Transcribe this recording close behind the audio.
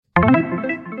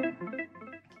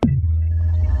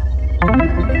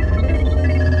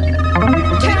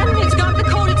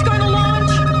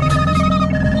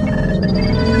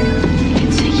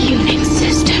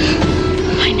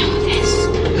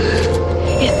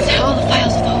all the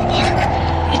files of the whole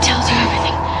park. It tells you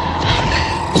everything.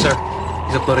 Sir,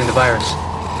 he's uploading the virus.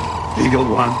 Eagle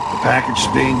One, the package is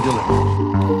being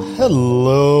delivered.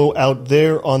 Hello out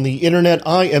there on the internet.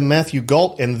 I am Matthew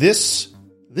Galt, and this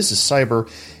is Cyber.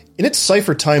 And it's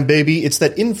Cypher time, baby. It's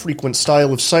that infrequent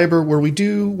style of cyber where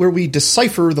we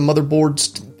decipher the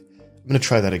motherboards. I'm going to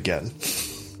try that again.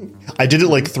 I did it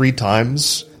like 3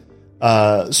 times,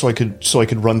 so I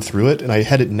could run through it, and I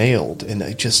had it nailed, and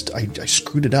I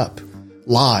screwed it up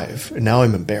live, and now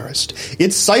I'm embarrassed.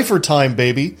 It's Cypher time,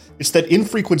 baby. It's that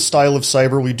infrequent style of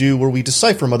cyber we do where we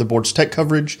decipher motherboards' tech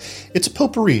coverage. It's a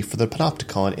potpourri for the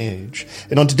Panopticon age.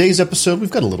 And on today's episode,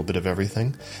 we've got a little bit of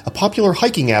everything. A popular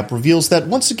hiking app reveals that,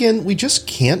 once again, we just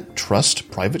can't trust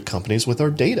private companies with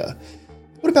our data.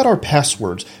 What about our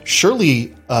passwords?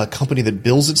 Surely a company that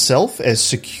bills itself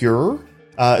as a secure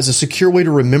way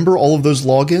to remember all of those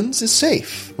logins is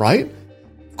safe, right?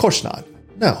 Of course not.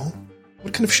 No.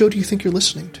 What kind of show do you think you're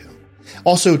listening to?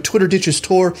 Also, Twitter ditches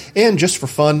Tor, and just for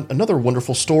fun, another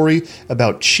wonderful story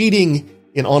about cheating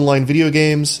in online video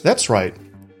games. That's right.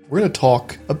 We're going to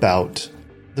talk about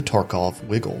the Tarkov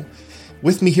Wiggle.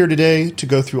 With me here today to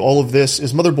go through all of this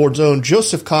is Motherboard's own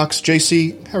Joseph Cox.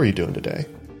 JC, how are you doing today?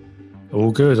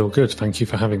 All good, all good. Thank you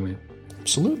for having me.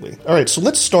 Absolutely. All right, so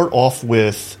let's start off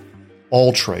with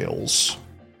AllTrails.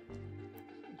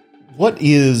 What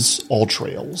is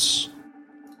AllTrails?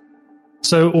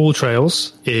 So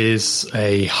AllTrails is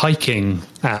a hiking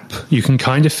app. You can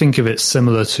kind of think of it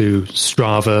similar to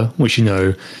Strava, which you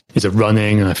know is a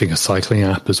running and I think a cycling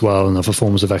app as well, and other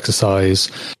forms of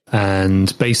exercise.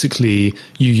 And basically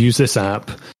you use this app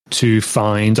to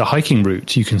find a hiking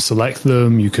route. You can select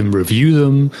them, you can review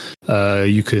them,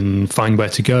 you can find where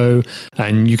to go,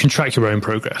 and you can track your own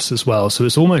progress as well. So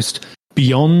it's almost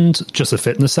beyond just a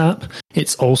fitness app.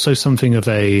 It's also something of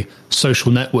a social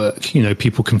network. You know,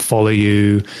 people can follow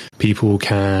you, people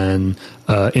can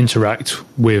interact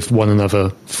with one another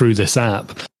through this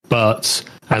app. But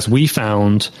as we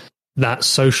found, that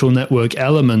social network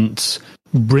element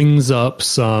brings up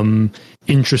some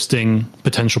interesting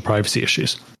potential privacy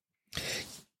issues.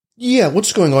 Yeah,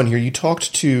 what's going on here? You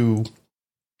talked to,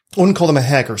 I wouldn't call them a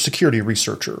hacker, security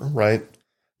researcher, right?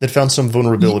 That found some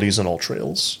vulnerabilities in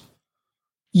AllTrails.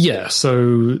 Yeah,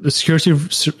 so the security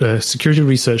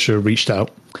researcher reached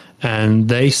out, and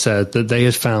they said that they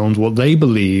had found what they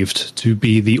believed to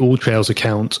be the AllTrails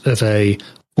account of a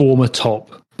former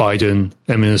top Biden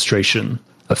administration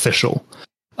official.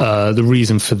 The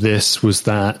reason for this was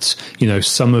that, you know,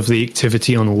 some of the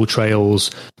activity on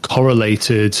AllTrails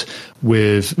correlated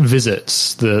with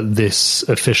visits that this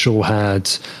official had,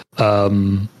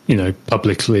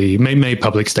 publicly made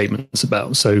public statements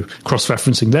about. So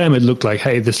cross-referencing them, it looked like,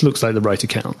 hey, this looks like the right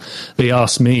account. They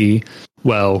asked me,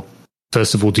 well,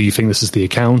 first of all, do you think this is the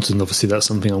account? And obviously that's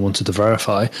something I wanted to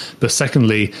verify. But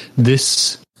secondly,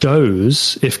 this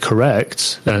shows, if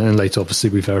correct, and later obviously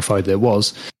we verified there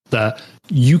was, that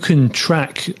you can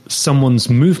track someone's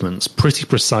movements, pretty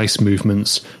precise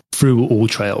movements, through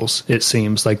AllTrails, it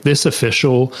seems. Like this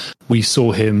official, we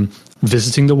saw him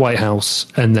visiting the White House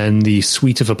and then the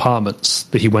suite of apartments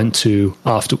that he went to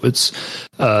afterwards.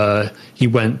 He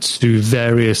went to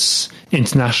various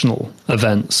international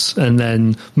events. And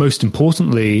then most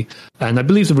importantly, and I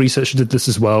believe the researcher did this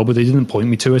as well, but they didn't point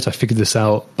me to it, I figured this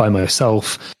out by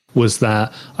myself, was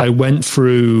that I went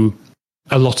through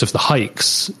a lot of the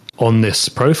hikes on this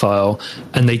profile,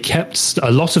 and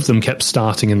a lot of them kept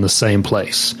starting in the same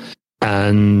place.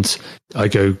 And I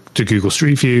go to Google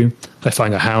Street View, I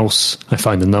find a house, I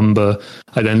find a number,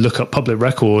 I then look up public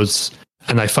records,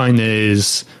 and I find it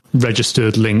is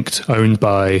registered, linked, owned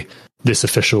by this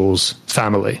official's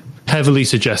family, heavily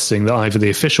suggesting that either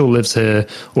the official lives here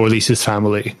or at least his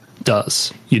family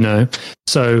does, you know?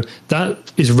 So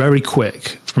that is very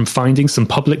quick from finding some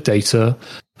public data,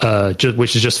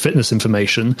 which is just fitness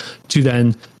information, to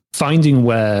then finding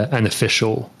where an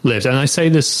official lived. And I say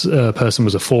this person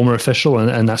was a former official,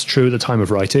 and that's true at the time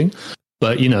of writing.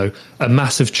 But, you know, a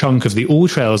massive chunk of the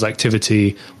AllTrails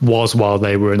activity was while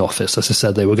they were in office. As I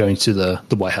said, they were going to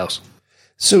the White House.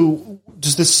 So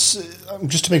does this,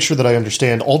 just to make sure that I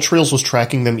understand, AllTrails was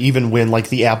tracking them even when, like,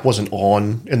 the app wasn't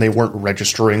on and they weren't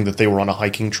registering that they were on a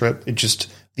hiking trip? It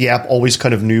just, the app always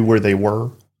kind of knew where they were?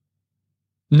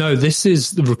 No, this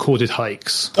is the recorded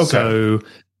hikes. Okay.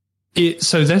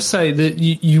 So let's say that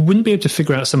you wouldn't be able to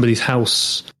figure out somebody's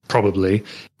house, probably,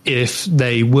 if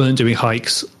they weren't doing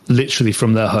hikes literally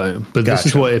from their home. But This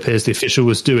is what it appears the official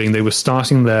was doing. They were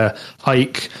starting their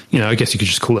hike, you know, I guess you could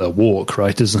just call it a walk,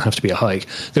 right? It doesn't have to be a hike.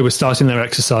 They were starting their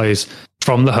exercise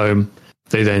from the home,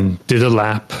 They then did a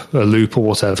lap, a loop or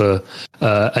whatever,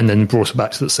 and then brought it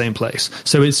back to the same place.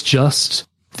 So it's just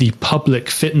the public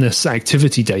fitness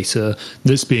activity data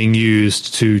that's being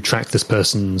used to track this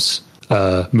person's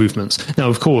movements. Now,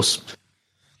 of course,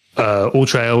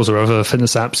 AllTrails or other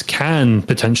fitness apps can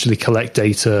potentially collect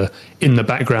data in the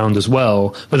background as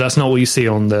well, but that's not what you see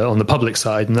on the public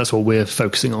side, and that's what we're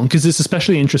focusing on, because it's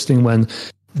especially interesting when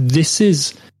this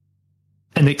is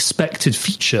an expected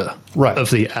feature of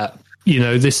the app.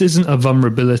 This isn't a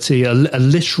vulnerability, a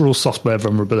literal software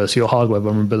vulnerability or hardware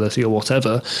vulnerability or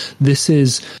whatever. This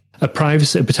is a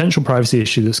potential privacy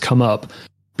issue that's come up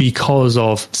because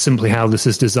of simply how this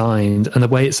is designed and the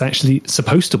way it's actually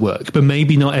supposed to work. But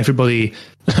maybe not everybody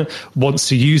wants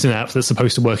to use an app that's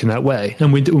supposed to work in that way.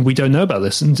 And we don't know about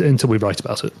this until we write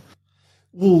about it.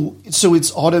 Well, so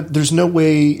it's there's no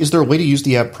way, is there a way to use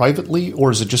the app privately, or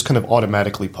is it just kind of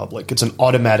automatically public? It's an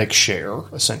automatic share,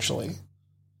 essentially.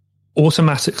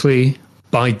 Automatically,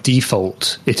 by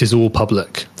default, it is all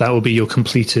public. That will be your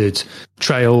completed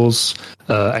trails,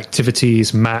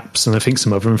 activities, maps, and I think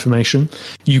some other information.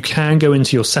 You can go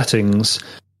into your settings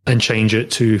and change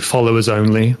it to followers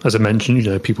only. As I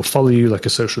mentioned, people follow you like a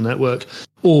social network,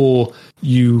 or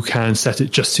you can set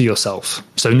it just to yourself.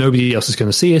 So nobody else is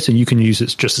going to see it, and you can use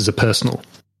it just as a personal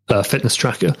fitness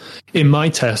tracker. In my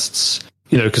tests,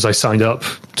 because I signed up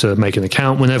to make an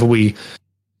account, whenever we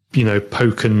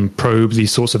poke and probe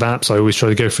these sorts of apps, I always try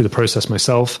to go through the process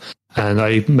myself. And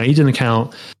I made an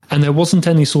account, and there wasn't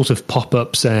any sort of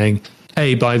pop-up saying,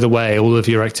 hey, by the way, all of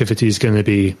your activity is going to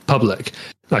be public.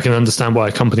 I can understand why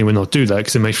a company would not do that,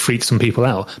 because it may freak some people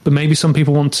out. But maybe some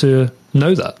people want to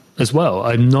know that as well.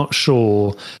 I'm not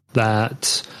sure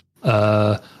that...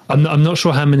 I'm not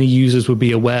sure how many users would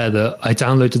be aware that I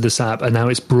downloaded this app and now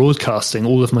it's broadcasting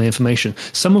all of my information,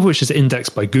 some of which is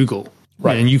indexed by Google.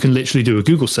 Right. And you can literally do a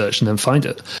Google search and then find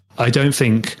it. I don't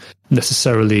think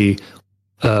necessarily...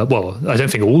 I don't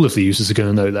think all of the users are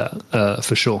going to know that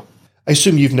for sure. I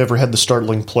assume you've never had the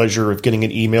startling pleasure of getting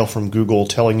an email from Google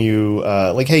telling you,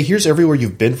 hey, here's everywhere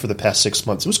you've been for the past 6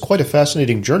 months. It was quite a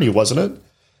fascinating journey, wasn't it?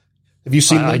 Have you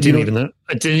seen that? I didn't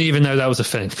even know that was a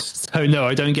thing. So no,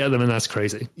 I don't get them, and that's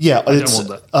crazy. Yeah, I don't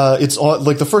want that. It's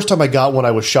like the first time I got one,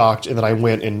 I was shocked, and then I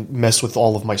went and messed with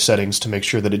all of my settings to make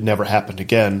sure that it never happened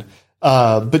again.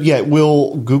 But yeah,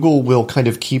 Google will kind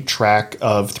of keep track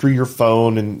of through your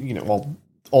phone, and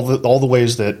all the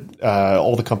ways that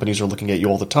all the companies are looking at you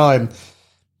all the time,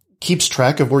 keeps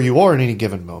track of where you are in any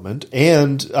given moment,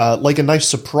 and like a nice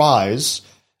surprise,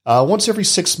 once every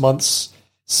 6 months,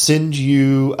 send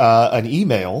you an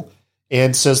email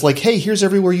and says like, hey, here's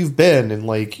everywhere you've been, and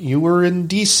like you were in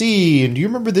DC, and do you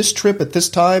remember this trip at this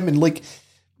time? And like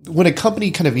when a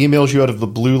company kind of emails you out of the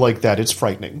blue like that, it's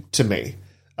frightening to me.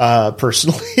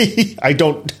 Personally, I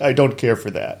don't care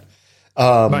for that.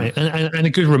 Right, and a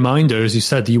good reminder, as you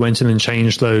said, that you went in and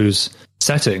changed those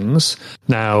settings.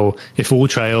 Now, if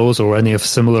AllTrails or any of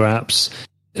similar apps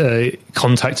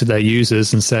contacted their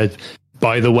users and said,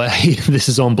 by the way, this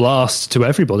is on blast to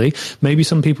everybody, maybe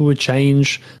some people would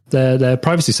change their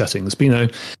privacy settings.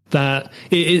 But, that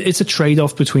it's a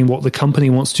trade-off between what the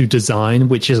company wants to design,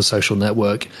 which is a social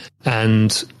network,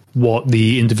 and what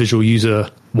the individual user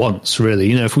wants,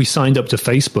 really. If we signed up to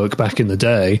Facebook back in the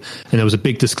day and there was a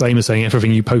big disclaimer saying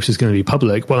everything you post is going to be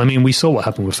public, well, I mean, we saw what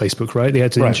happened with Facebook, right? They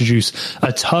had to introduce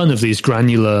a ton of these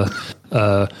granular,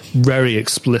 very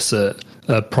explicit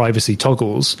privacy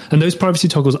toggles. And those privacy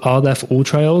toggles are there for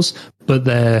AllTrails, but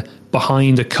they're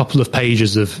behind a couple of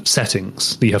pages of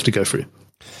settings that you have to go through.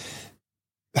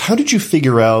 How did you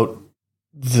figure out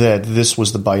that this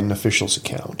was the Biden official's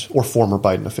account or former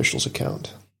Biden official's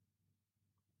account?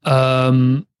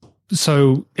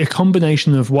 So a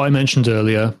combination of what I mentioned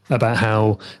earlier about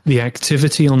how the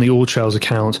activity on the AllTrails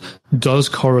account does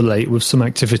correlate with some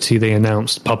activity they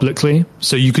announced publicly.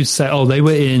 So you could say, oh, they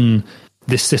were in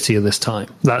this city at this time,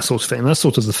 that sort of thing. That's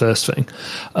sort of the first thing.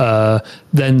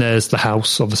 Then there's the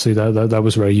house, obviously, that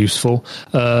was very useful.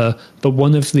 But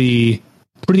one of the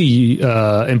pretty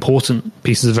important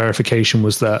pieces of verification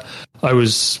was that I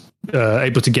was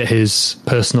able to get his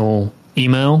personal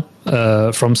email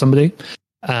from somebody.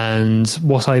 And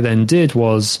what I then did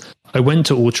was I went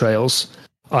to AllTrails.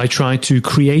 I tried to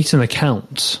create an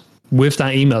account with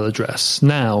that email address.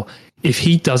 Now, if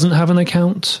he doesn't have an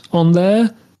account on there,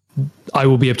 I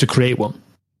will be able to create one.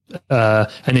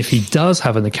 And if he does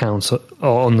have an account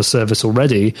on the service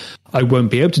already, I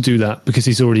won't be able to do that because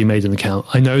he's already made an account.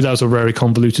 I know that was a very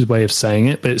convoluted way of saying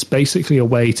it, but it's basically a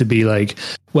way to be like,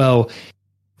 well,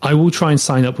 I will try and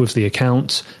sign up with the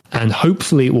account and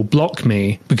hopefully it will block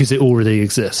me because it already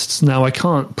exists. Now, I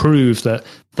can't prove that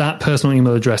that personal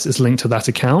email address is linked to that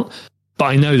account, But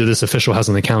I know that this official has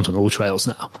an account on AllTrails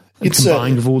now. It's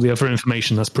combined with all the other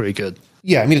information, that's pretty good.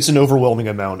 Yeah, I mean, it's an overwhelming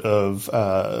amount of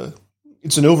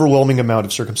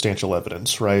circumstantial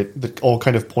evidence, right? That all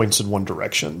kind of points in one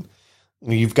direction.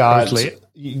 You've got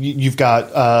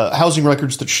housing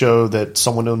records that show that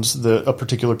someone owns a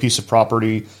particular piece of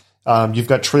property. You've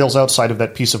got trails outside of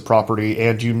that piece of property,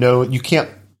 and you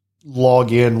can't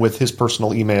log in with his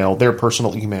personal email, their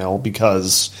personal email,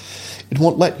 because it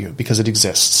won't let you, because it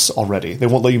exists already. They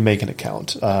won't let you make an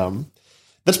account.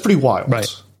 That's pretty wild. Right.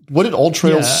 What did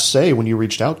AllTrails say when you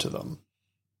reached out to them?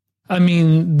 I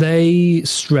mean, they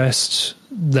stressed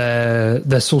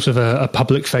they're sort of a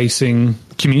public-facing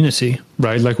community,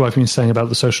 right? Like what I've been saying about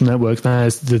the social network,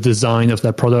 there's the design of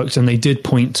their product, and they did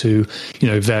point to,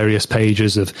 various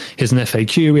pages of, here's an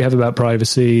FAQ we have about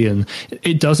privacy, and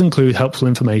it does include helpful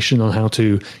information on how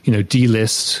to,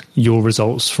 delist your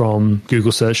results from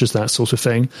Google searches, that sort of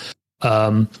thing.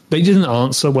 They didn't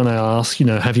answer when I asked,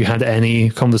 have you had any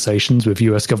conversations with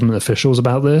US government officials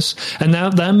about this? And now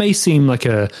that may seem like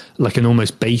an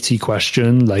almost baity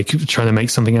question, like trying to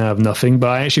make something out of nothing. But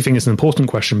I actually think it's an important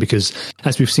question because,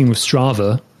 as we've seen with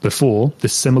Strava before,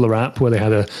 this similar app where they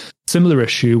had a similar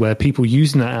issue where people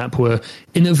using that app were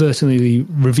inadvertently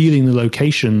revealing the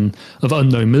location of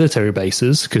unknown military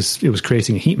bases because it was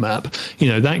creating a heat map.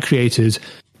 That created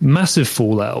massive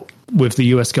fallout with the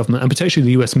US government and potentially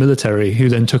the US military, who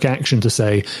then took action to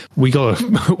say, we gotta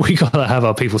have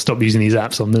our people stop using these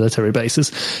apps on military bases.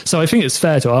 So I think it's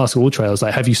fair to ask AllTrails,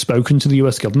 like, have you spoken to the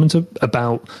US government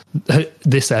about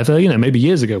this ever? Maybe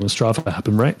years ago when Strava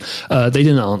happened, right? They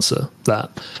didn't answer that.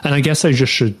 And I guess I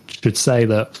just should say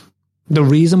that the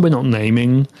reason we're not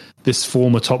naming this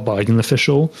former top Biden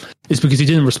official is because he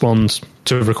didn't respond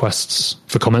to requests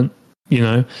for comment,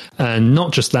 and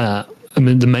not just that. I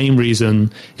mean, the main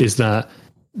reason is that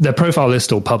their profile is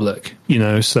still public,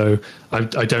 so I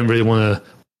don't really want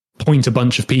to point a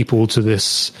bunch of people to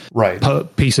this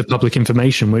piece of public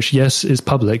information, which, yes, is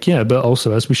public, but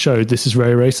also, as we showed, this is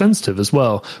very, very sensitive as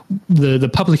well. The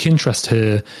public interest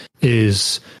here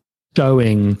is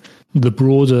showing the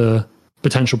broader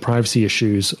potential privacy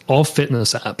issues of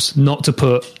fitness apps, not to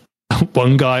put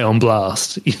one guy on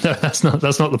blast. That's not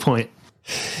the point.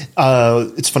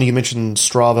 It's funny you mentioned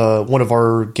Strava. One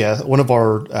of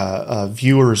our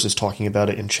viewers is talking about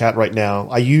it in chat right now.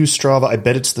 I use Strava. I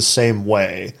bet it's the same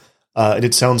way. And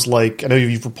it sounds like, I know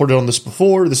you've reported on this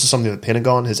before. This is something that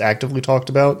Pentagon has actively talked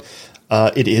about.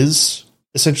 It is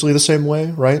essentially the same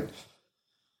way, right?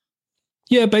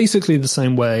 Yeah, basically the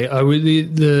same way.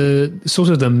 The sort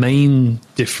of the main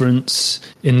difference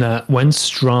in that, when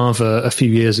Strava a few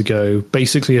years ago,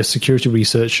 basically a security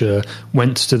researcher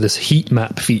went to this heat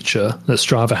map feature that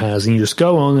Strava has, and you just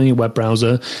go on in your web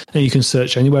browser and you can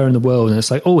search anywhere in the world, and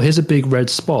it's like, oh, here's a big red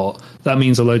spot. That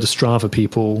means a load of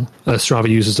Strava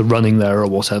users are running there or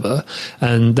whatever.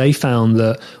 And they found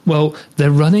that, well,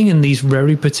 they're running in these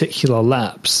very particular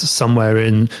laps somewhere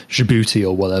in Djibouti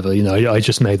or whatever. I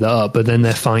just made that up. But then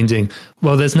they're finding,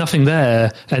 well, there's nothing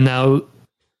there, and now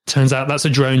turns out that's a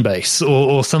drone base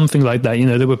or something like that.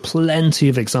 There were plenty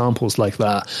of examples like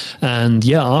that. And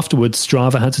afterwards,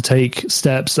 Strava had to take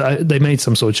steps. They made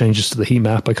some sort of changes to the heat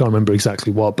map. I can't remember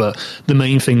exactly what, but the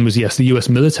main thing was, yes, the US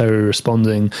military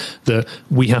responding that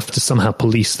we have to somehow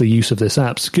police the use of these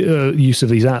apps,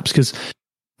 because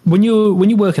when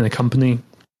you work in a company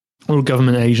or a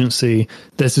government agency,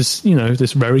 there's this,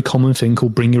 this very common thing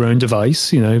called bring your own device,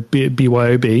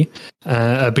 BYOB,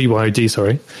 BYOD,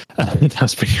 sorry.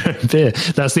 That's bring your own beer.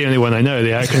 That's the only one I know, the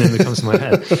acronym that comes to my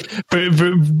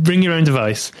head. Bring your own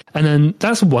device. And then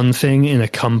that's one thing in a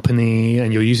company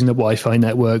and you're using the Wi-Fi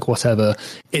network, whatever.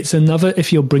 It's another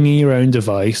if you're bringing your own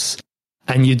device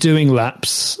and you're doing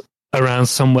laps around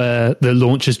somewhere that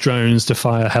launches drones to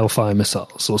fire Hellfire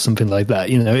missiles or something like that.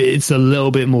 It's a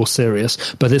little bit more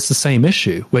serious, but it's the same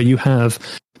issue where you have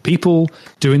people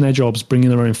doing their jobs, bringing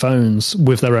their own phones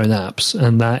with their own apps.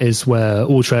 And that is where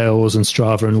AllTrails and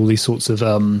Strava and all these sorts of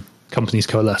companies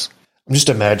coalesce. I'm just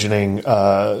imagining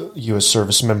U.S.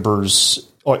 service members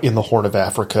in the Horn of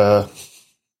Africa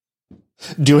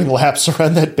doing laps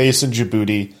around that base in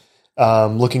Djibouti,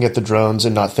 looking at the drones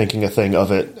and not thinking a thing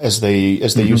of it as they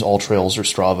use AllTrails or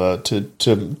Strava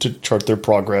to chart their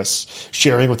progress,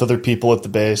 sharing with other people at the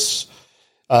base,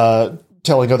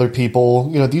 telling other people,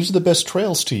 these are the best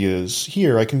trails to use.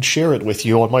 Here, I can share it with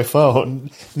you on my phone.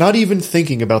 Not even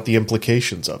thinking about the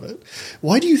implications of it.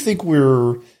 Why do you think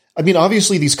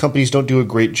obviously these companies don't do a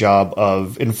great job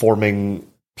of informing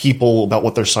people about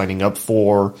what they're signing up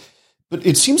for, but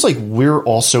it seems like we're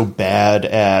also bad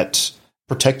at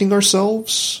protecting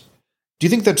ourselves Do you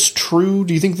think that's true?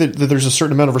 Do you think that there's a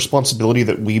certain amount of responsibility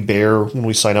that we bear when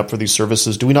we sign up for these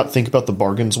services? Do we not think about the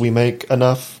bargains we make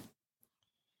enough?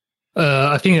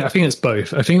 I think it's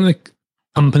both. I think the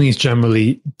companies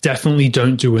generally definitely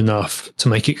don't do enough to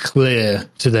make it clear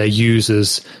to their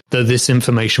users that this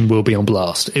information will be on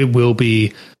blast. It will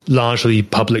be largely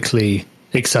publicly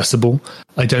accessible.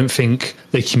 I don't think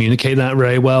they communicate that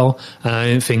very well. And I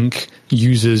don't think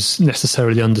users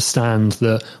necessarily understand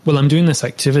that, well, I'm doing this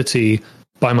activity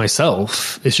by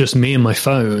myself. It's just me and my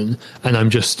phone, and I'm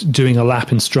just doing a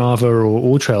lap in Strava or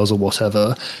AllTrails or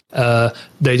whatever.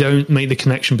 They don't make the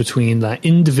connection between that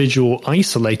individual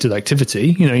isolated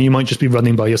activity. You might just be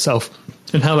running by yourself,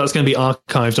 and how that's going to be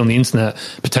archived on the internet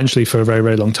potentially for a very,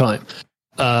 very long time.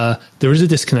 There is a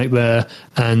disconnect there,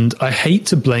 and I hate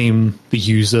to blame the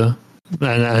user,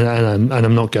 and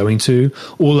I'm not going to.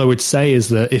 All I would say is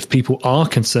that if people are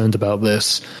concerned about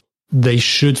this, they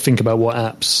should think about what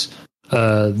apps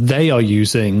they are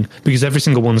using, because every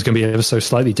single one is going to be ever so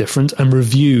slightly different, and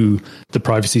review the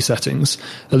privacy settings.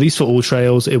 At least for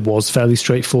AllTrails, it was fairly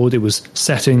straightforward. It was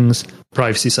settings,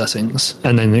 privacy settings,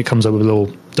 and then it comes up with a little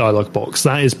dialog box.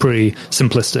 That is pretty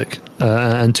simplistic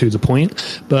and to the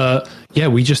point. But yeah,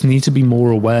 we just need to be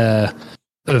more aware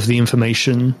of the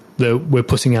information that we're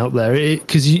putting out there,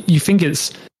 because you think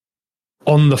it's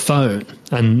on the phone,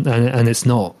 and it's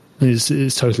not.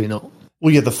 It's totally not.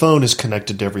 Well, yeah, the phone is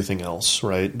connected to everything else,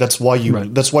 right? That's why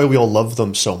That's why we all love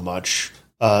them so much,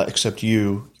 except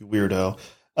you weirdo.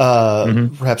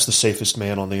 Perhaps the safest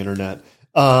man on the internet.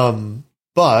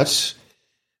 But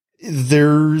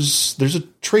there's a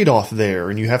trade-off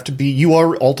there, and you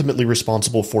are ultimately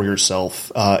responsible for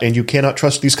yourself, and you cannot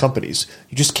trust these companies.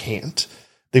 You just can't.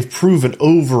 They've proven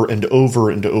over and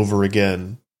over and over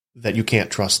again that you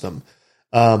can't trust them.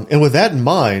 And with that in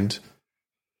mind,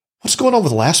 what's going on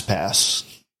with LastPass?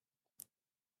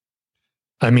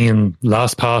 I mean,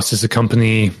 LastPass is a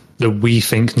company that we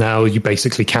think now you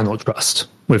basically cannot trust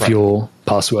with your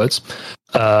passwords.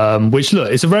 Which,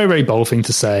 look, it's a very, very bold thing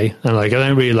to say. And I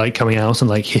don't really like coming out and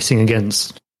hitting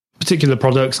against particular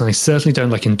products. And I certainly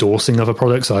don't like endorsing other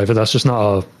products either. That's just not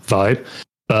our vibe.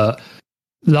 But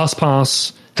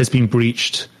LastPass has been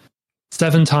breached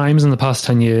 7 times in the past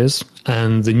 10 years,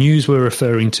 and the news we're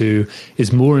referring to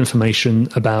is more information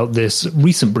about this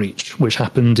recent breach, which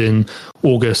happened in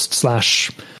August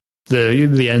 /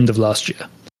 the end of last year.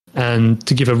 And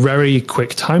to give a very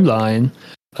quick timeline,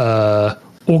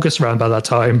 August, around by that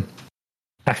time,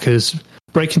 hackers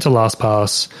break into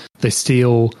LastPass, they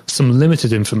steal some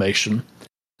limited information,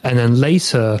 and then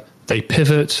later they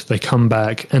pivot, they come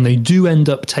back, and they do end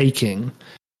up taking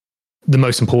the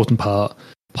most important part,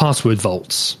 password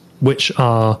vaults, which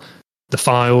are the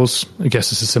files, I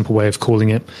guess it's a simple way of calling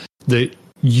it, that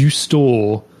you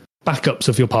store backups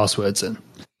of your passwords in.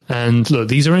 And look,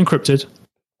 these are encrypted.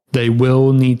 They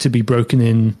will need to be broken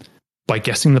in by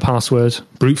guessing the password,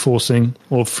 brute forcing,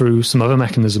 or through some other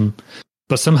mechanism.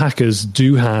 But some hackers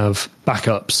do have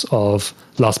backups of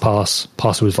LastPass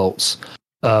password vaults.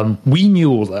 We knew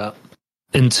all that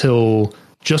until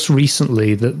just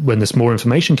recently, that when this more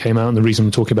information came out, and the reason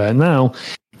we're talking about it now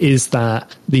is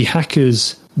that the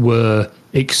hackers were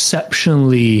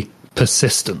exceptionally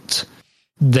persistent.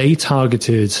 They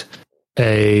targeted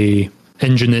a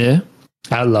engineer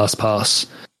at LastPass,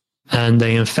 and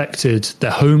they infected their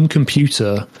home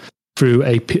computer through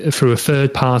a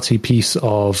third-party piece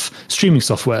of streaming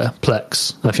software,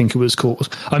 Plex, I think it was called.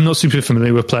 I'm not super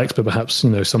familiar with Plex, but perhaps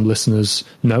some listeners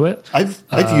know it. I've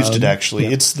used it actually.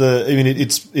 Yeah.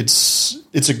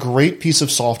 It's a great piece of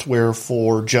software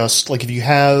for just if you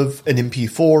have an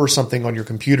MP4 or something on your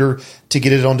computer to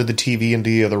get it onto the TV in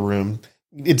the other room.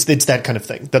 It's that kind of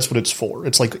thing. That's what it's for.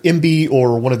 It's like MB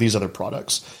or one of these other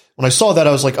products. When I saw that,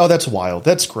 I was like, oh, that's wild.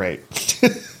 That's great.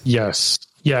 Yes.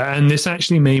 Yeah, and this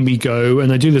actually made me go,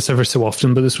 and I do this every so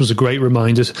often, but this was a great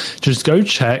reminder to just go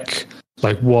check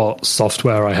what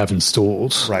software I have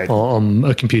installed on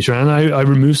a computer. And I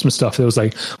removed some stuff that was I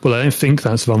don't think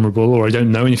that's vulnerable, or I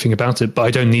don't know anything about it, but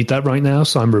I don't need that right now,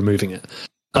 so I'm removing it.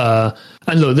 And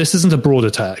look, this isn't a broad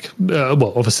attack.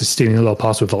 Obviously stealing a lot of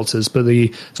password vaults is, but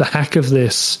the hack of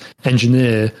this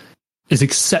engineer is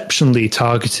exceptionally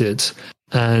targeted.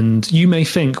 And you may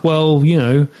think,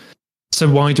 so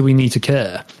why do we need to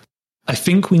care? I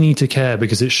think we need to care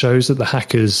because it shows that the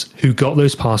hackers who got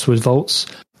those password vaults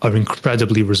are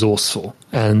incredibly resourceful,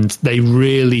 and they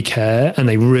really care, and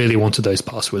they really wanted those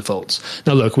password vaults.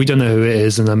 Now, look, we don't know who it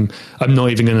is, and I'm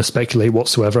not even going to speculate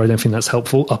whatsoever. I don't think that's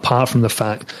helpful, apart from the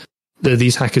fact that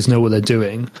these hackers know what they're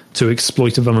doing to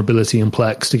exploit a vulnerability in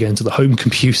Plex to get into the home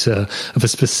computer of a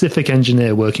specific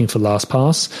engineer working for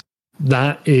LastPass.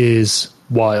 That is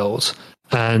wild.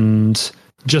 And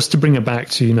just to bring it back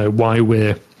to, why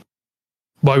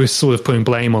we're sort of putting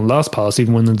blame on LastPass,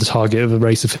 even when they're the target of a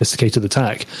very sophisticated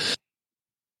attack.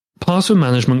 Password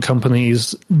management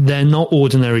companies, they're not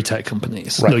ordinary tech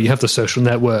companies. Right. No, you have the social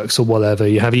networks or whatever,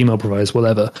 you have email providers,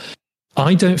 whatever.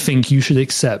 I don't think you should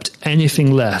accept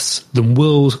anything less than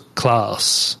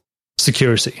world-class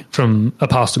security from a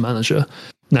password manager.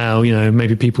 Now,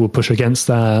 maybe people will push against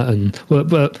that,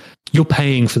 but you're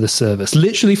paying for the service.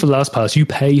 Literally, for LastPass, you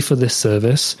pay for this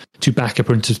service to back up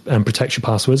and protect your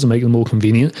passwords and make them more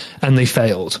convenient, and they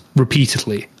failed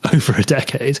repeatedly over a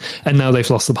decade, and now they've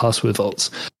lost the password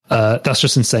vaults. That's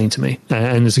just insane to me.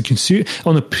 And as a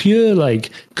on a pure,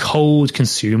 cold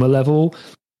consumer level,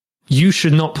 you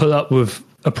should not put up with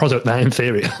a product that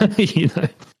inferior,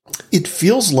 It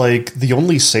feels like the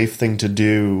only safe thing to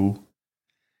do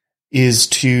is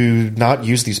to not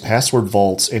use these password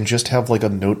vaults and just have a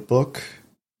notebook,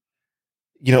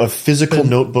 a physical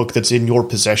notebook that's in your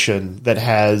possession that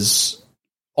has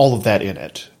all of that in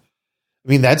it. I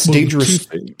mean, that's dangerous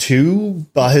too,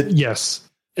 but yes,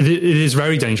 it is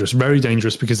very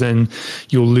dangerous because then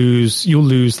you'll lose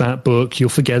that book, you'll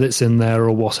forget it's in there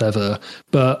or whatever.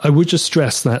 But I would just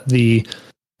stress that the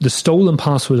stolen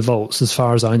password vaults, as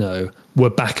far as I know, were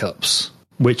backups,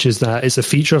 which is that it's a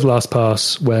feature of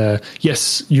LastPass where,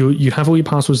 yes, you have all your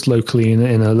passwords locally in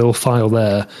a little file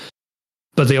there,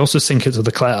 but they also sync it to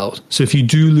the cloud. So if you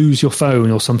do lose your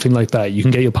phone or something like that, you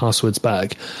can get your passwords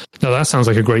back. Now, that sounds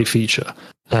like a great feature.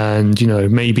 And,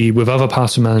 maybe with other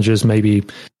password managers, maybe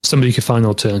somebody could find an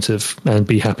alternative and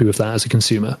be happy with that as a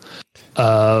consumer.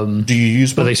 Do you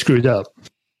use But they screwed up.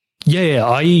 Yeah,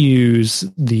 I use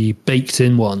the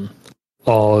baked-in one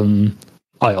on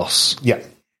iOS. Yeah.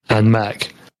 And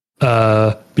Mac,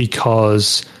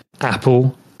 because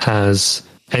Apple has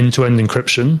end-to-end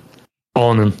encryption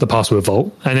on the password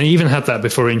vault, and it even had that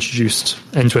before it introduced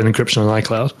end-to-end encryption on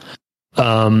iCloud.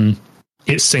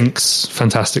 It syncs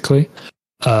fantastically,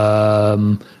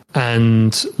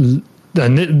 and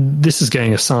this is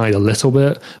getting aside a little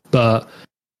bit, but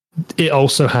it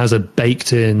also has a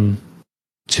baked-in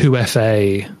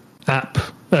 2FA app,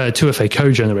 2FA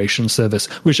code generation service,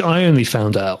 which I only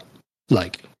found out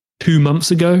 2 months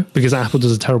ago because Apple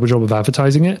does a terrible job of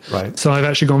advertising it. Right. So I've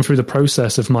actually gone through the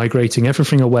process of migrating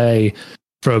everything away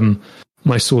from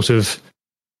my sort of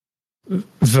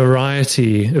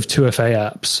variety of 2FA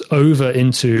apps over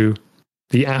into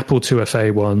the Apple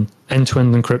 2FA one,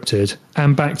 end-to-end encrypted,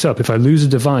 and backed up. If I lose a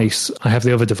device, I have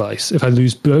the other device. If I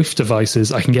lose both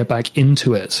devices, I can get back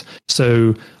into it.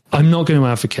 So I'm not going to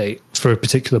advocate for a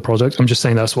particular product. I'm just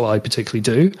saying that's what I particularly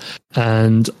do,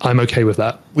 and I'm okay with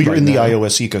that. Well, you're in the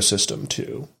iOS ecosystem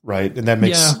too, right? And that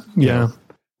makes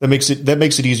that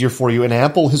makes it easier for you. And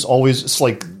Apple has always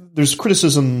there's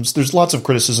criticisms. There's lots of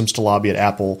criticisms to lobby at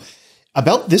Apple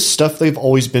about this stuff. They've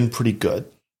always been pretty good,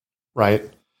 right?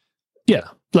 Yeah,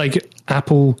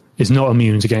 Apple is not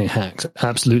immune to getting hacked.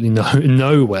 Absolutely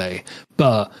no way.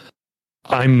 But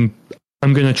I'm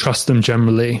going to trust them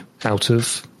generally out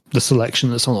of the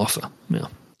selection that's on offer. Yeah.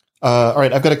 All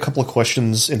right, I've got a couple of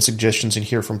questions and suggestions in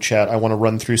here from chat. I want to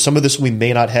run through. Some of this we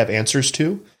may not have answers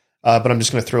to, but I'm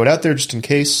just going to throw it out there just in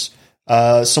case.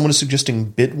 Someone is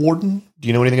suggesting Bitwarden. Do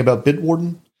you know anything about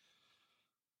Bitwarden?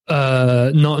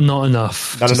 Not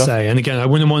enough to say. And again, I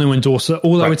wouldn't want to endorse it.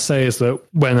 All I would say is that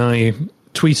when I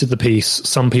tweeted the piece,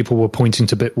 some people were pointing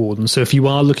to Bitwarden. So if you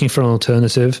are looking for an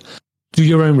alternative, do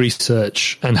your own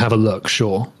research and have a look,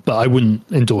 sure. But I wouldn't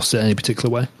endorse it in any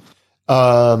particular way.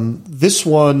 This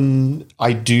one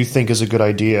I do think is a good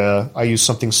idea. I use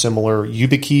something similar.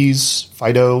 YubiKeys,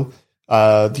 Fido,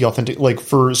 the authentic,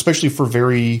 especially for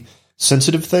very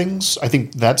sensitive things. I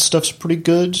think that stuff's pretty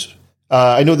good.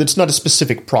 I know that's not a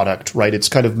specific product, right? It's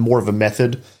kind of more of a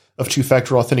method of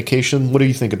two-factor authentication. What do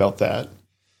you think about that?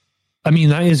 I mean,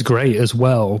 that is great as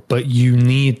well, but you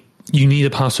need a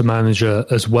password manager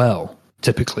as well,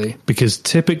 typically, because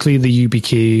typically the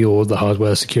YubiKey or the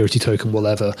hardware security token,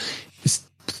 whatever, is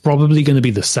probably going to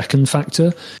be the second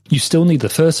factor. You still need the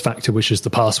first factor, which is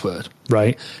the password,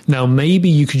 right? Now, maybe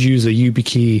you could use a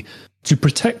YubiKey to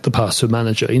protect the password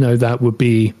manager. That would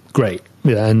be great.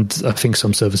 Yeah, and I think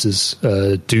some services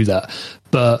do that.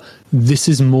 But this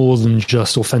is more than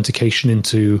just authentication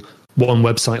into one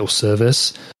website or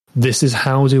service. This is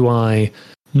how do I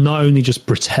not only just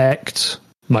protect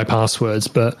my passwords,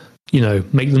 but,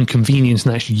 make them convenient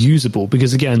and actually usable.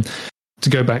 Because again, to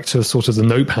go back to sort of the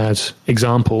Notepad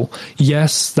example,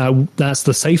 yes, that's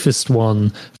the safest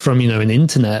one from, an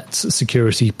internet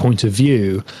security point of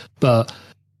view. But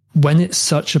when it's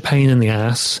such a pain in the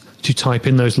ass to type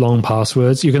in those long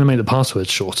passwords, you're going to make the passwords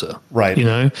shorter. Right. You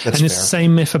know? That's and it's fair. the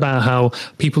same myth about how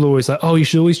people are always like, oh, you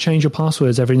should always change your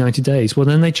passwords every 90 days. Well,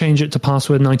 then they change it to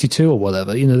password 92 or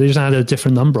whatever. You know, they just add a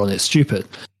different number on it. It's stupid.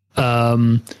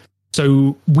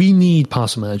 So we need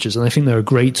password managers, and I think they're a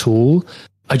great tool.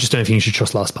 I just don't think you should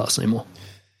trust LastPass anymore.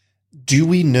 Do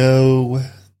we know...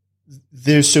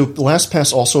 So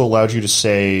LastPass also allowed you to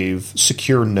save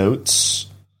secure notes,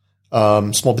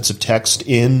 small bits of text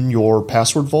in your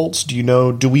password vaults.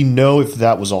 Do we know if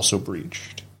that was also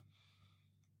breached?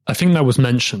 I think that was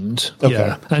mentioned. Okay.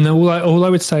 Yeah. And all I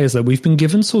would say is that we've been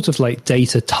given sort of like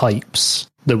data types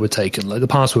that were taken, like the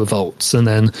password vaults and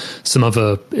then some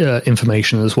other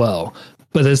information as well.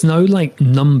 But there's no like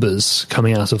numbers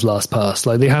coming out of LastPass.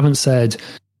 Like they haven't said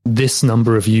this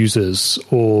number of users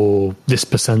or this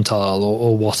percentile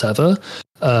or whatever,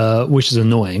 which is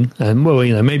annoying. And well,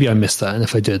 you know, maybe I missed that. And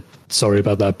if I did, sorry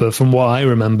about that. But from what I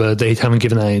remember, they haven't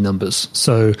given any numbers.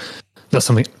 So that's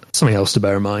something else to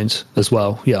bear in mind as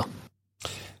well. Yeah.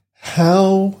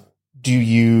 How do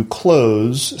you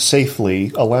close safely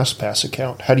a LastPass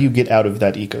account? How do you get out of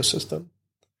that ecosystem?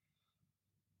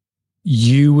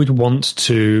 You would want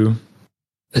to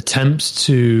attempt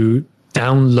to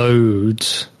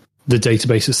download the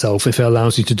database itself if it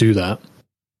allows you to do that.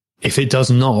 If it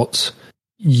does not,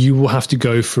 you will have to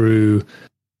go through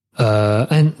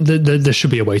and there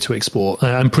should be a way to export.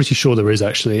 I'm pretty sure there is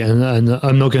actually, and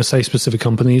I'm not going to say specific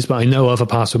companies, but I know other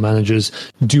password managers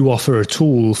do offer a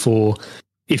tool for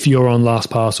if you're on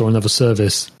LastPass or another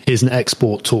service, here's an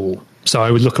export tool. So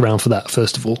I would look around for that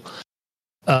first of all.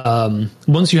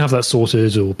 Once you have that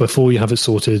sorted, or before you have it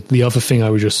sorted, the other thing I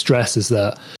would just stress is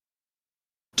that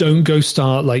don't go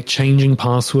start like changing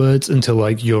passwords until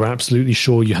like you're absolutely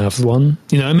sure you have one.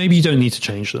 You know, and maybe you don't need to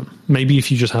change them. Maybe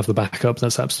if you just have the backup,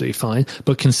 that's absolutely fine.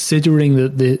 But considering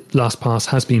that the LastPass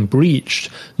has been breached,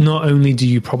 not only do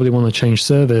you probably want to change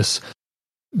service,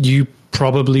 you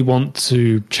probably want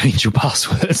to change your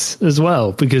passwords as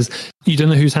well, because you don't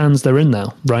know whose hands they're in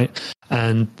now, right?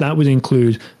 And that would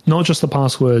include not just the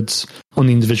passwords on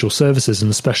the individual services and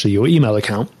especially your email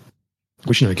account,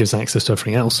 which, you know, gives access to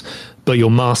everything else, but your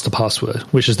master password,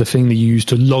 which is the thing that you use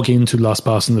to log into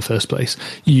LastPass in the first place.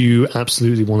 You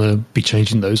absolutely want to be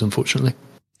changing those, unfortunately.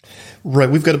 Right,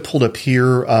 we've got it pulled up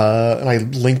here, and I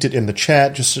linked it in the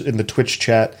chat, just in the Twitch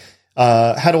chat.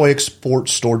 How do I export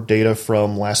stored data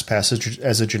from LastPass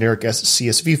as a generic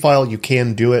CSV file? You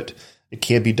can do it. It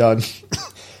can be done.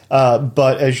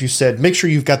 But as you said, make sure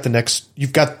you've got the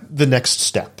next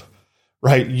step,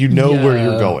 right? You know where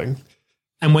you're going.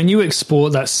 And when you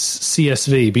export that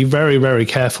CSV, be very, very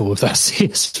careful with that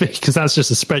CSV, because that's just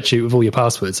a spreadsheet with all your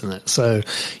passwords in it. So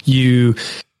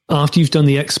after you've done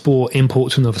the export,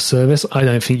 import to another service, I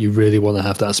don't think you really want to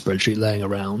have that spreadsheet laying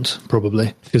around,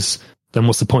 probably, because then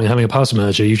what's the point of having a password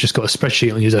manager? You've just got a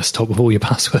spreadsheet on your desktop with all your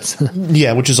passwords.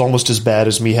 Yeah, which is almost as bad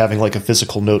as me having like a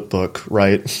physical notebook,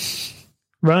 right?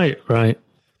 Right.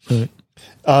 You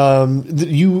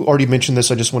already mentioned this.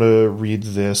 I just want to read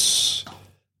this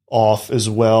off as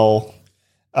well.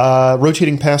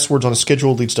 Rotating passwords on a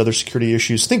schedule leads to other security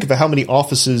issues. Think about how many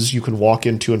offices you can walk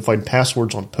into and find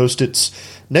passwords on Post-its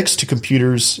next to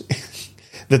computers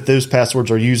that those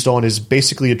passwords are used on is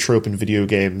basically a trope in video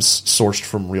games sourced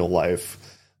from real life.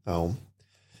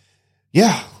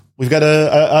 Yeah, we've got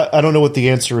I don't know what the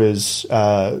answer is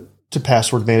to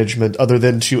password management other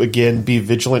than to, again, be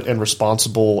vigilant and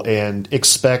responsible and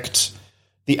expect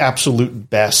the absolute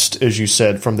best, as you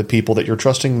said, from the people that you're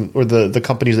trusting, or the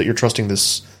companies that you're trusting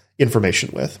this information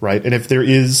with, right? And if there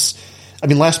is, I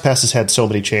mean, LastPass has had so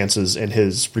many chances and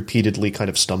has repeatedly kind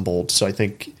of stumbled. So I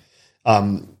think,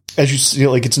 as you see,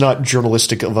 like, it's not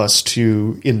journalistic of us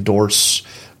to endorse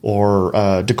or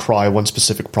decry one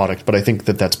specific product, but I think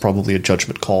that that's probably a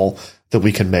judgment call that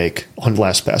we can make on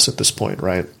LastPass at this point,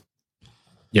 right?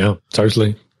 Yeah,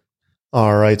 totally.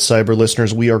 All right, cyber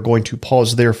listeners, we are going to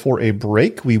pause there for a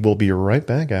break. We will be right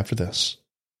back after this.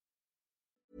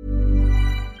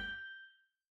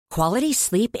 Quality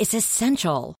sleep is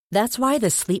essential. That's why the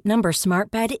Sleep Number Smart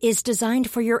Bed is designed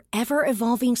for your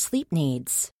ever-evolving sleep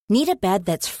needs. Need a bed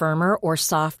that's firmer or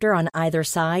softer on either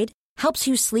side? Helps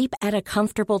you sleep at a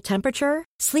comfortable temperature?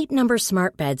 Sleep Number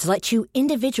Smart Beds let you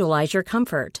individualize your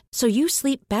comfort, so you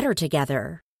sleep better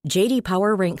together. J.D.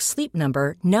 Power ranks Sleep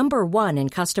Number number 1 in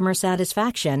customer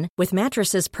satisfaction with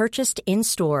mattresses purchased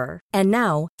in-store. And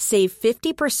now, save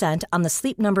 50% on the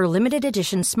Sleep Number Limited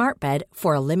Edition Smart Bed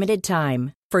for a limited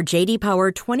time. For J.D.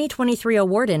 Power 2023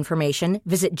 award information,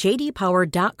 visit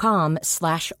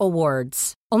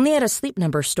jdpower.com/awards. Only at a Sleep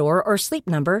Number store or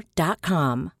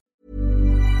sleepnumber.com.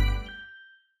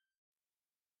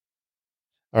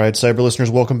 All right, cyber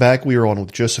listeners, welcome back. We are on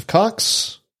with Joseph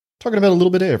Cox, talking about a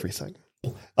little bit of everything.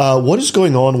 What is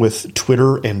going on with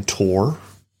Twitter and Tor?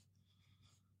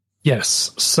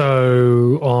 Yes.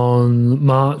 So on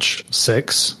March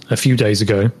 6, a few days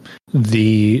ago,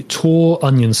 the Tor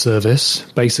Onion service,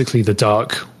 basically the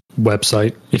dark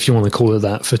website, if you want to call it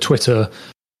that, for Twitter,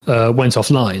 went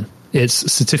offline. Its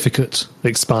certificate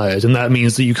expired, and that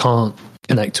means that you can't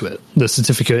connect to it. The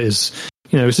certificate is,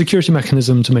 a security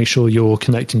mechanism to make sure you're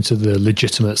connecting to the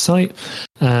legitimate site,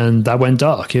 and that went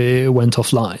dark. It went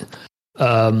offline.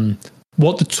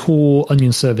 What the Tor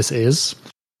Onion service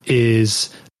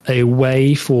is a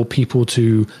way for people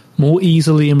to more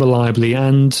easily and reliably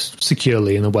and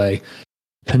securely, in a way,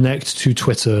 connect to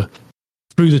Twitter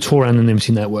through the Tor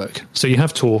anonymity network. So you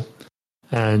have Tor,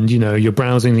 and you're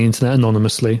browsing the internet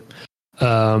anonymously,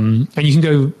 and you can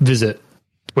go visit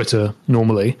Twitter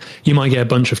normally. You might get a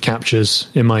bunch of captures.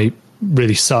 It might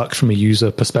really suck from a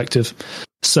user perspective.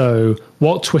 So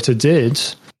what Twitter did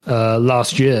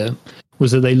last year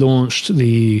was that they launched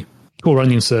the Tor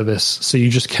Onion service. So you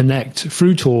just connect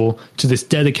through Tor to this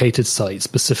dedicated site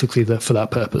specifically for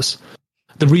that purpose.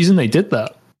 The reason they did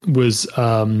that was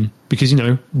because,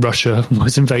 Russia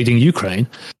was invading Ukraine,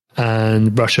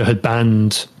 and Russia had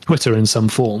banned Twitter in some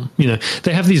form.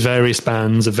 They have these various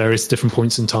bans at various different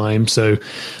points in time. So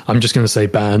I'm just going to say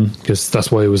ban because that's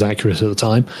why it was accurate at the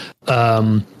time.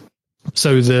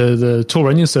 So the Tor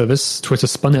Onion service, Twitter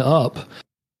spun it up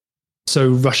so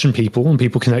Russian people and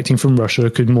people connecting from Russia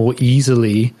could more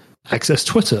easily access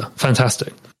Twitter.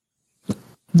 Fantastic.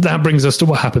 That brings us to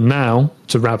what happened now,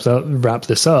 to wrap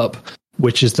this up,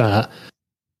 which is that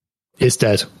it's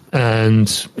dead.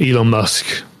 And Elon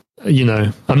Musk,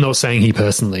 I'm not saying he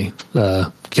personally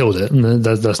killed it, and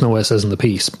that's not what it says in the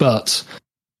piece, but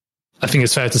I think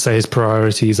it's fair to say his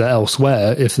priorities are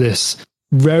elsewhere if this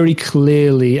very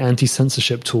clearly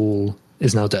anti-censorship tool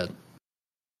is now dead.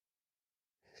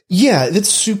 Yeah, it's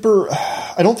super...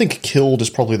 I don't think killed is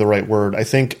probably the right word. I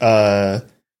think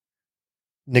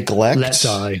neglect... Let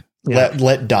die. Yeah.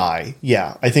 Let die.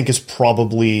 Yeah, I think is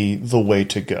probably the way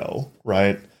to go,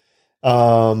 right?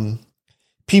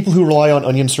 People who rely on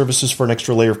Onion services for an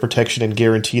extra layer of protection and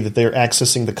guarantee that they are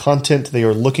accessing the content they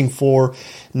are looking for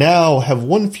now have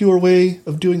one fewer way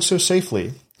of doing so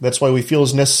safely. That's why we feel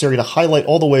it's necessary to highlight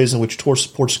all the ways in which Tor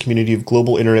supports a community of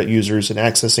global internet users in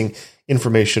accessing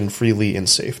information freely and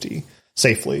safely.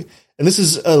 And this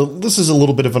is a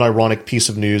little bit of an ironic piece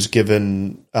of news,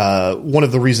 given one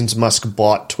of the reasons Musk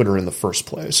bought Twitter in the first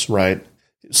place, right?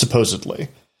 Supposedly.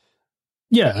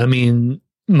 Yeah, I mean,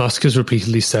 Musk has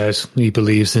repeatedly said he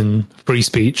believes in free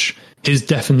speech. His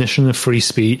definition of free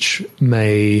speech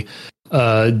may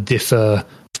differ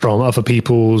from other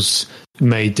people's,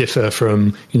 may differ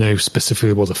from,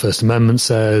 specifically what the First Amendment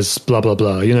says, blah, blah,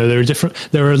 blah.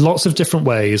 There are lots of different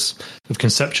ways of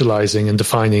conceptualizing and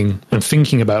defining and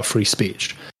thinking about free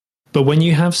speech. But when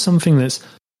you have something that's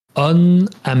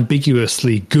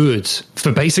unambiguously good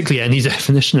for basically any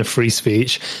definition of free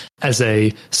speech as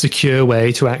a secure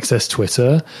way to access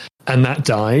Twitter, and that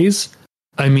dies,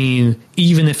 I mean,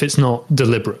 even if it's not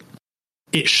deliberate,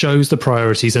 it shows the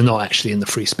priorities are not actually in the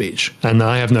free speech. And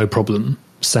I have no problem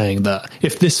saying that.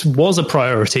 If this was a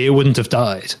priority, it wouldn't have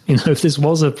died. If this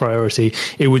was a priority,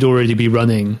 it would already be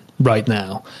running right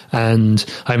now. And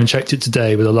I haven't checked it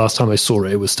today, but the last time I saw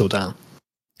it, it was still down.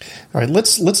 All right,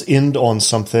 let's end on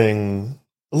something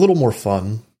a little more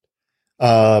fun.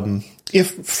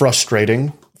 If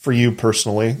frustrating for you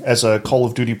personally as a Call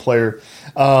of Duty player,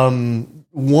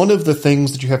 one of the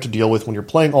things that you have to deal with when you're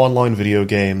playing online video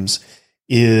games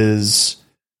is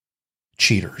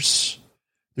cheaters.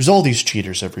 There's all these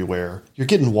cheaters everywhere. You're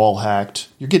getting wall hacked.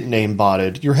 You're getting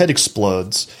aim-botted. Your head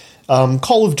explodes.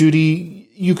 Call of Duty,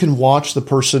 you can watch the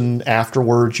person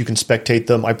afterwards. You can spectate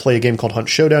them. I play a game called Hunt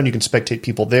Showdown. You can spectate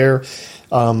people there.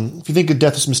 If you think a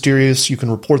death is mysterious, you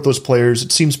can report those players.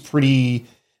 It seems pretty...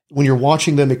 When you're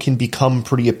watching them, it can become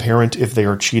pretty apparent if they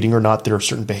are cheating or not. There are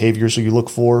certain behaviors that you look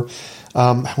for.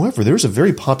 However, there's a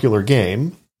very popular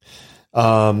game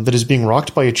that is being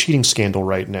rocked by a cheating scandal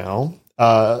right now.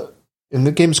 And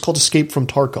the game is called Escape from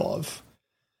Tarkov.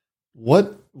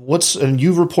 And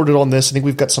you've reported on this. I think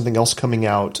we've got something else coming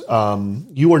out.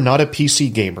 You are not a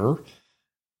PC gamer,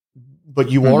 but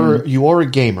you are a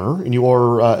gamer, and you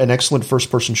are an excellent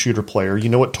first-person shooter player. You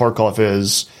know what Tarkov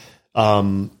is.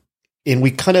 And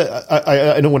we kind of,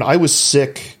 I know when I was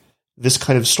sick, this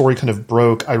kind of story kind of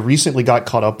broke. I recently got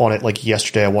caught up on it like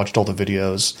yesterday. I watched all the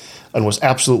videos and was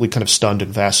absolutely kind of stunned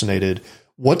and fascinated.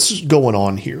 What's going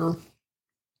on here?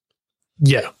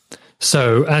 Yeah.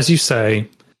 So, as you say,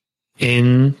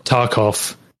 in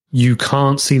Tarkov, you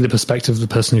can't see the perspective of the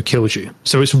person who killed you.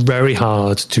 So it's very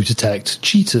hard to detect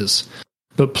cheaters.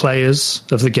 But players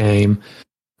of the game,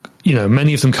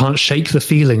 many of them can't shake the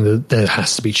feeling that there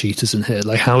has to be cheaters in here.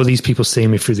 Like, how are these people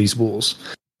seeing me through these walls?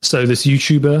 So this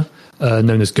YouTuber,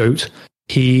 known as Goat,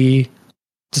 he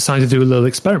decided to do a little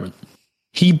experiment.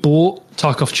 He bought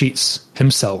Tarkov cheats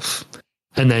himself,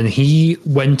 and then he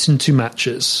went into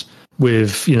matches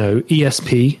with,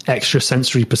 ESP, extra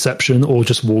sensory perception, or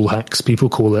just wall hacks, people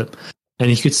call it. And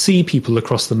he could see people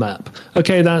across the map.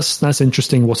 Okay, that's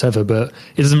interesting, whatever, but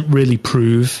it doesn't really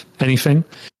prove anything.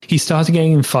 He started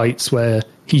getting in fights where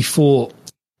he thought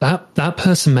that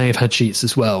person may have had cheats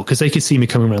as well, because they could see me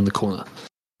coming around the corner.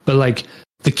 But like,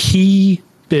 the key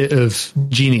bit of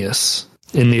genius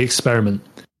in the experiment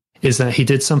is that he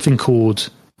did something called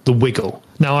the wiggle.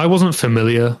 Now, I wasn't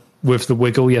familiar with the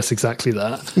wiggle. Yes, exactly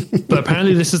that. But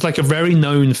apparently this is like a very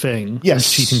known thing in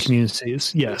cheating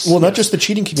communities. Yes. Well, not just the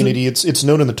cheating community, it's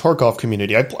known in the Tarkov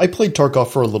community. I played Tarkov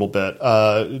for a little bit,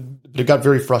 but it got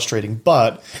very frustrating.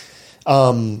 But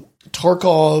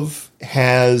Tarkov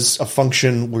has a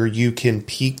function where you can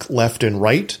peek left and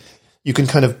right. You can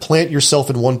kind of plant yourself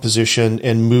in one position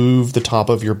and move the top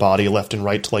of your body left and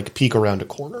right to like peek around a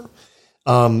corner.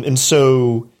 And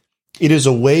so it is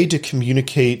a way to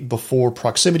communicate before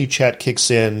proximity chat kicks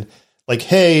in, like,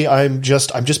 hey, I'm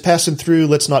just passing through,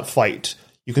 let's not fight.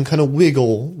 You can kind of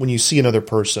wiggle when you see another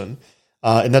person.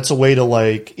 And that's a way to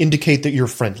like indicate that you're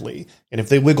friendly. And if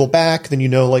they wiggle back,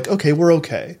 then like, okay, we're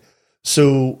okay.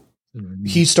 So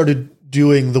he started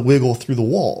doing the wiggle through the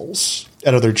walls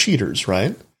at other cheaters,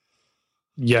 right?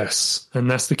 Yes, and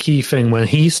that's the key thing. When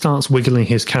he starts wiggling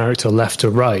his character left to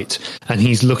right, and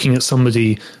he's looking at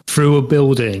somebody through a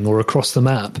building or across the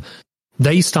map,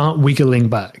 they start wiggling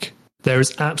back. There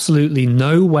is absolutely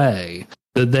no way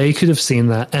that they could have seen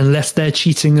that unless they're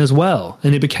cheating as well.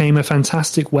 And it became a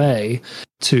fantastic way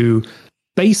to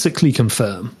basically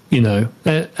confirm,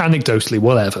 anecdotally,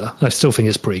 whatever, I still think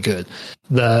it's pretty good,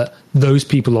 that those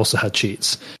people also had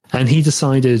cheats. And he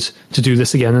decided to do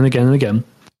this again and again and again.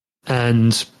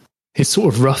 And his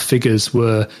sort of rough figures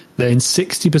were that in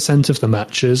 60% of the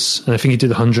matches, and I think he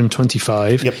did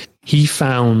 125, yep, he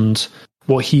found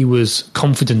what he was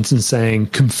confident in saying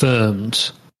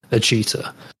confirmed a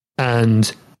cheater.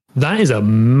 And that is a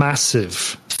massive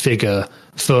figure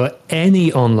for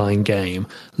any online game,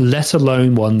 let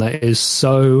alone one that is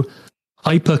so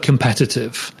hyper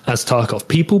competitive as Tarkov.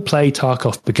 People play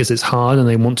Tarkov because it's hard and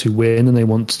they want to win and they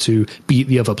want to beat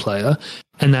the other player.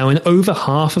 And now in over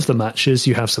half of the matches,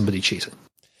 you have somebody cheating.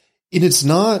 And it's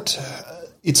not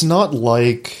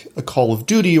like a Call of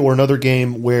Duty or another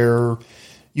game where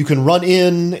you can run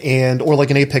in or like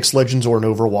an Apex Legends or an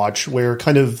Overwatch where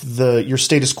kind of your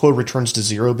status quo returns to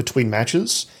zero between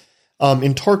matches.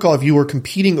 In Tarkov, you are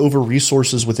competing over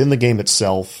resources within the game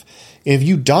itself. And if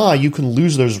you die, you can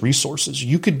lose those resources.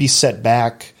 You could be set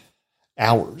back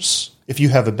hours if you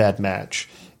have a bad match.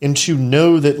 And to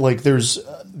know that like there's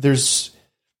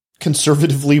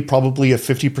conservatively probably a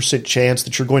 50% chance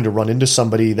that you're going to run into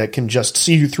somebody that can just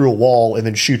see you through a wall and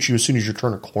then shoot you as soon as you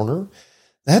turn a corner,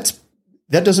 that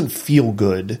doesn't feel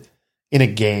good in a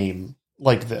game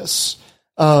like this.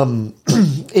 And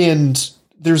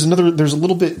there's a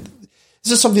little bit.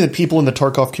 This is something that people in the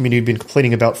Tarkov community have been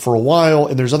complaining about for a while,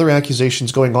 and there's other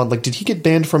accusations going on. Like, did he get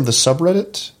banned from the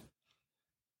subreddit?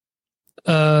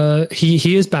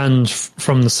 He is banned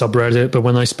from the subreddit, but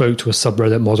when I spoke to a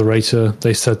subreddit moderator,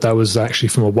 they said that was actually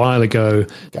from a while ago.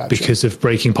 Gotcha. Because of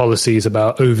breaking policies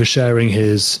about oversharing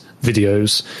his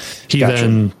videos. He gotcha.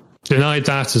 Then denied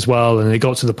that as well, and it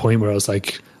got to the point where I was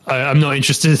like, I'm not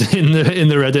interested in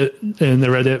the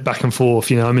Reddit back and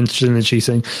forth. I'm interested in the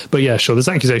cheating. But yeah, sure, there's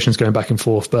accusations going back and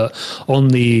forth. But on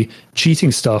the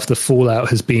cheating stuff, the fallout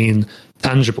has been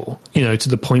tangible, to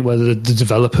the point where the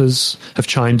developers have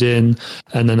chimed in.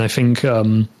 And then I think...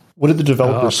 what did the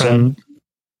developers say?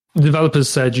 The developers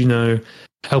said,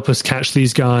 help us catch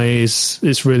these guys.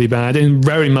 It's really bad. And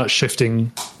very much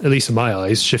shifting, at least in my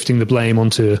eyes, shifting the blame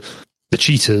onto the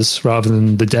cheaters rather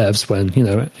than the devs when,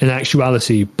 in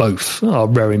actuality, both are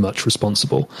very much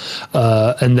responsible.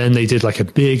 And then they did like a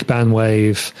big ban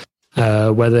wave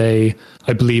where they,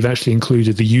 I believe, actually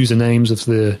included the usernames of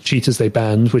the cheaters they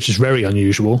banned, which is very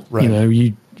unusual. Right.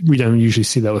 We don't usually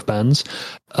see that with bans.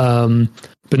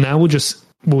 But now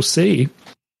we'll see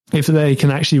if they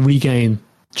can actually regain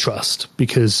trust,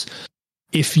 because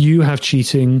if you have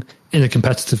cheating in a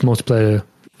competitive multiplayer,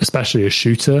 especially a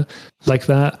shooter like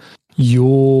that,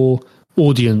 you're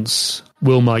audience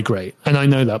will migrate. And I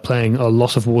know that playing a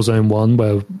lot of Warzone 1,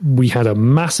 where we had a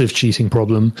massive cheating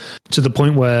problem to the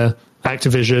point where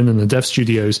Activision and the dev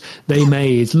studios, they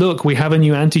made, look, we have a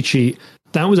new anti-cheat.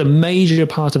 That was a major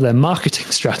part of their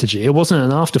marketing strategy. It wasn't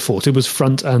an afterthought. It was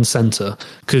front and center,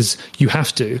 because you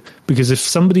have to. Because if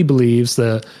somebody believes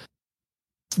that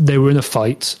they were in a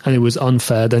fight and it was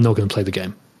unfair, they're not going to play the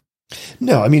game.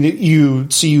 No, I mean,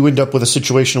 you end up with a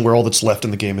situation where all that's left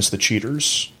in the game is the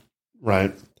cheaters,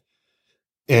 right?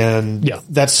 And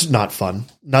that's not fun.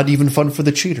 Not even fun for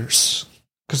the cheaters,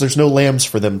 because there's no lambs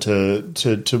for them to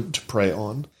prey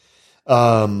on. When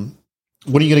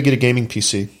are you going to get a gaming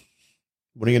PC?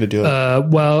 When are you going to do it?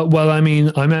 Well, I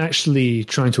mean, I'm actually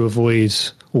trying to avoid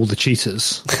all the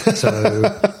cheaters, so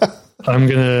I'm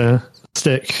going to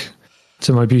stick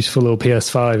to my beautiful little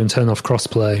PS5 and turn off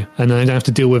crossplay, and I don't have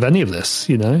to deal with any of this.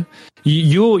 You know,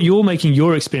 you're making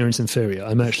your experience inferior.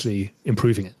 I'm actually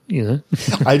improving it. You know,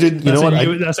 I did. You know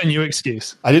what? That's a new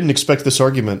excuse. I didn't expect this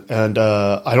argument, and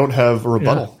I don't have a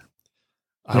rebuttal.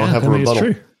 Yeah. I don't have a rebuttal.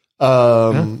 It's true.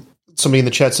 Somebody in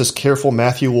the chat says, "Careful,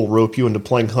 Matthew will rope you into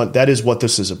playing Hunt." That is what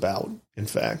this is about. In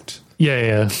fact,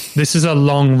 yeah. This is a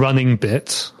long running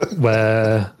bit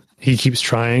where he keeps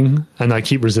trying and I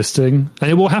keep resisting, and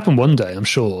it will happen one day, I'm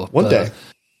sure. One day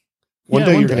you're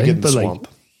going to get in the swamp.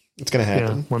 It's going to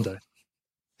happen. Yeah, one day.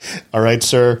 All right,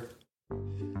 sir.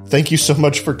 Thank you so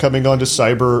much for coming on to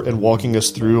Cyber and walking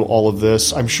us through all of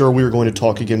this. I'm sure we are going to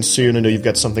talk again soon. I know you've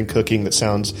got something cooking that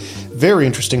sounds very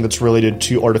interesting that's related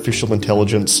to artificial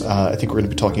intelligence. I think we're going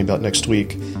to be talking about next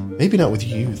week. Maybe not with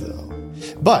you, though.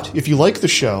 But if you like the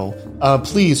show,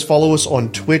 please follow us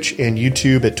on Twitch and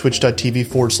YouTube at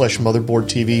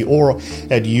twitch.tv/motherboardtv or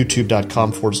at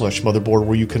youtube.com/motherboard,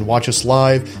 where you can watch us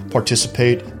live,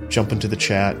 participate, jump into the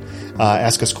chat,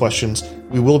 ask us questions.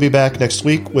 We will be back next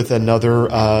week with another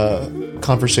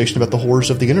conversation about the horrors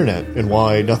of the internet and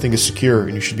why nothing is secure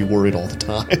and you should be worried all the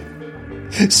time.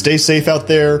 Stay safe out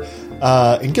there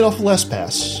and get off of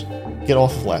LastPass. Get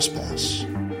off of LastPass.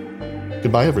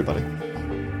 Goodbye, everybody.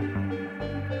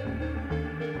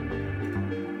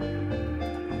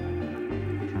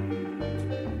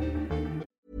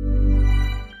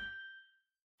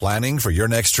 Planning for your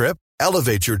next trip?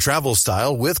 Elevate your travel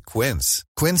style with Quince.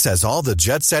 Quince has all the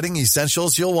jet-setting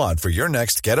essentials you'll want for your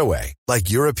next getaway, like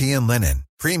European linen,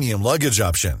 premium luggage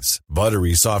options,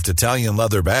 buttery soft Italian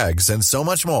leather bags, and so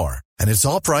much more. And it's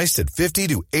all priced at 50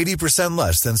 to 80%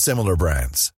 less than similar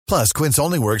brands. Plus, Quince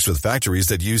only works with factories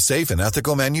that use safe and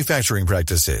ethical manufacturing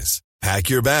practices. Pack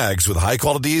your bags with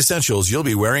high-quality essentials you'll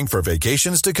be wearing for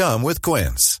vacations to come with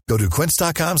Quince. Go to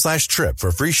quince.com/trip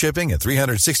for free shipping and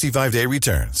 365-day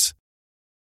returns.